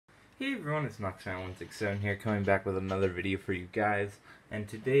Hey everyone, it's Noxshine167 here, coming back with another video for you guys. And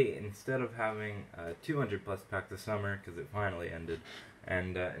today, instead of having 200 plus packs of summer, because it finally ended,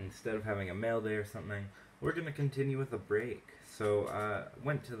 and instead of having a mail day or something, we're going to continue with a break. So,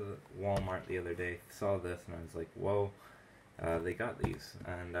 went to the Walmart the other day, saw this, and I was like, whoa, they got these.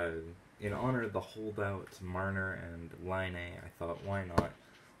 And in honor of the holdouts, Marner and Line A, I thought, why not?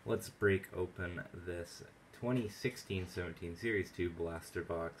 Let's break open this 2016-17 Series 2 blaster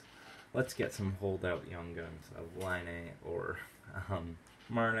box. Let's get some holdout young guns of Line A or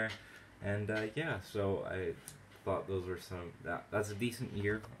Marner, and yeah. So I thought those were that's a decent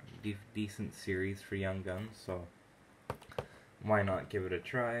year, decent series for young guns. So why not give it a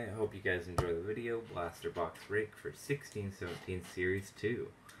try? I hope you guys enjoy the video. Blaster box break for 16-17 Series 2.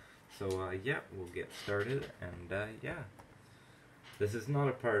 So yeah, we'll get started, and yeah. This is not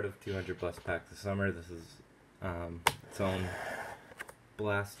a part of 200 plus packs of summer. This is its own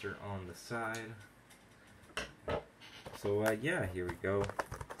blaster on the side. So yeah, here we go.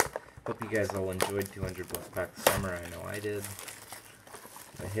 Hope you guys all enjoyed 200 plus packs of summer. I know I did.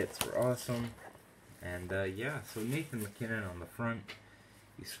 The hits were awesome. And yeah, so Nathan MacKinnon on the front.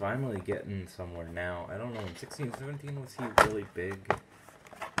 He's finally getting somewhere now. I don't know, in 16-17 was he really big?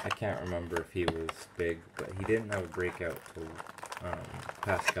 I can't remember if he was big, but he didn't have a breakout till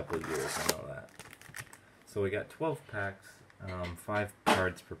past couple of years, I know that. So we got 12 packs, 5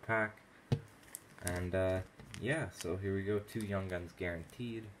 cards per pack, and yeah, so here we go, 2 Young Guns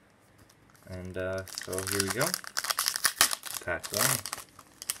guaranteed, and so here we go, pack 1.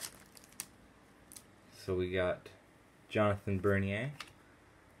 So we got Jonathan Bernier,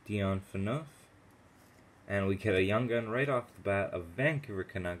 Dion Phaneuf, and we get a Young Gun right off the bat of Vancouver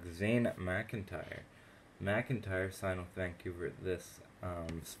Canucks, Zane McIntyre. McIntyre signed with Vancouver this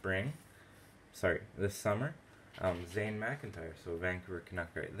this summer. Zane McIntyre, so Vancouver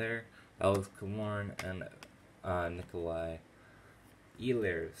Canuck right there. Alex Killorn and Nikolai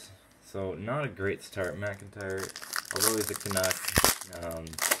Ehlers. So not a great start. McIntyre, although he's a Canuck,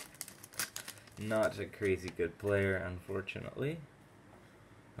 not a crazy good player, unfortunately.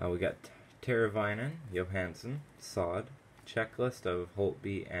 We got Teravainen, Johansson, Saad, checklist of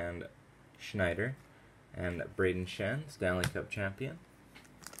Holtby and Schneider, and Braden Shen, Stanley Cup champion.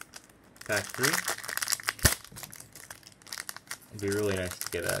 Pack 3. It'd be really nice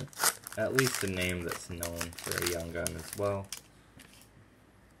to get at least a name that's known for a young gun as well.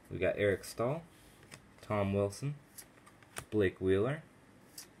 We got Eric Stahl, Tom Wilson, Blake Wheeler,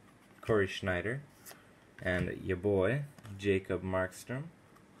 Corey Schneider, and your boy, Jacob Markstrom.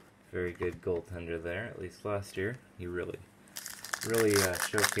 Very good goaltender there, at least last year. He really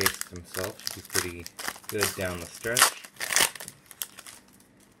showcased himself. Should be pretty good down the stretch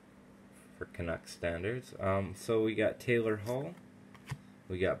for Canuck standards. So we got Taylor Hall,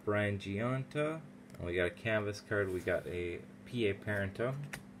 we got Brian Gionta, and we got a canvas card. We got a PA Parento,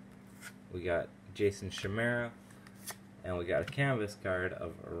 we got Jason Chimera, and we got a canvas card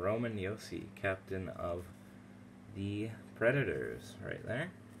of Roman Josi, captain of the Predators, right there.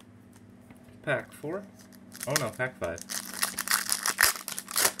 Pack 4. Oh no, pack 5.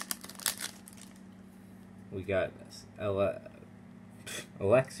 We got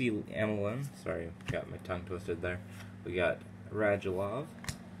Alexei Emelin. Sorry, got my tongue twisted there. We got Radulov.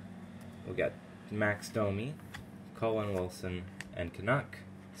 We got Max Domi, Colin Wilson, and Canuck,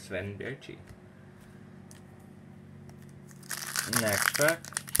 Sven Baertschi. Next pack.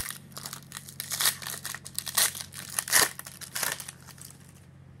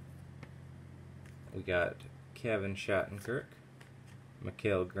 We got Kevin Shattenkirk,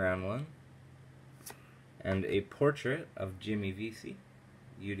 Mikael Granlund, and a portrait of Jimmy Vesey.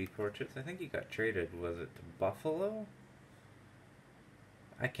 UD Portraits. I think he got traded. Was it to Buffalo?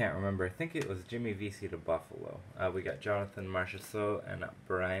 I can't remember. I think it was Jimmy Vesey to Buffalo. We got Jonathan Marchessault and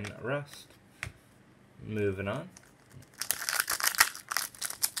Brian Rust. Moving on.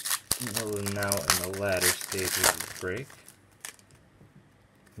 We're now in the latter stages of the break.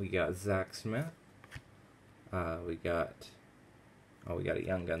 We got Zach Smith. We got a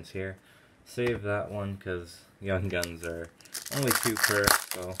Young Guns here. Save that one because Young Guns are only 2 per,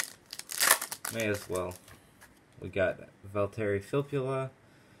 so may as well. We got Valtteri Filppula,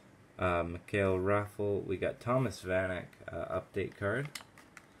 Mikael Raffle. We got Thomas Vanek update card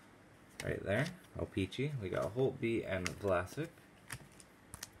right there. O-Pee-Chee. We got Holtby and Vlasic.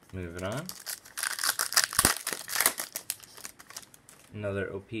 Moving on. Another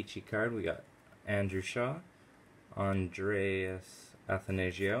O-Pee-Chee card. We got Andrew Shaw, Andreas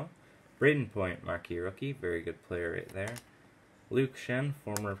Athanasio, Braden Point, marquee rookie, very good player right there. Luke Shen,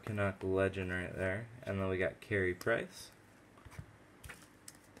 former Canuck legend right there. And then we got Carey Price.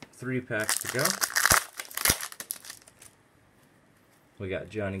 3 packs to go. We got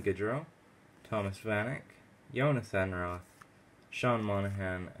Johnny Gaudreau, Thomas Vanek, Jonas Enroth, Sean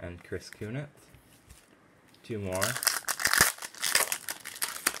Monahan, and Chris Kunitz. 2 more.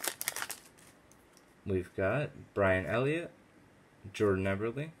 We've got Brian Elliott, Jordan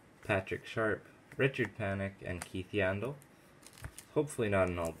Eberle, Patrick Sharp, Richard Panik, and Keith Yandel. Hopefully not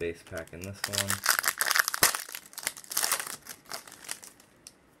an all base pack in this one.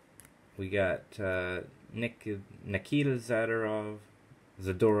 We got Nikita Zadorov,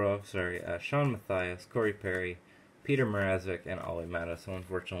 Sean Matthias, Corey Perry, Peter Mrazek, and Ollie Mata. So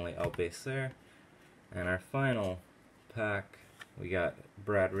unfortunately all base there. And our final pack, we got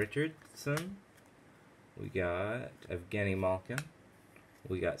Brad Richardson, we got Evgeny Malkin,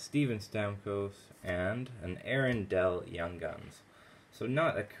 we got Steven Stamkos, and an Aaron Dell Young Guns. So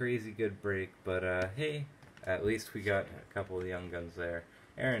not a crazy good break, but hey, at least we got a couple of Young Guns there.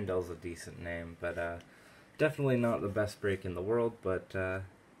 Aaron Dell's a decent name, but definitely not the best break in the world, but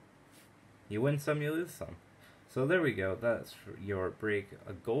you win some, you lose some. So there we go, that's your break,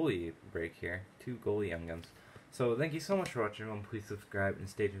 a goalie break here, 2 goalie Young Guns. So thank you so much for watching everyone, please subscribe and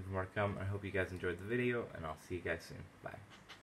stay tuned for more to come. I hope you guys enjoyed the video, and I'll see you guys soon. Bye.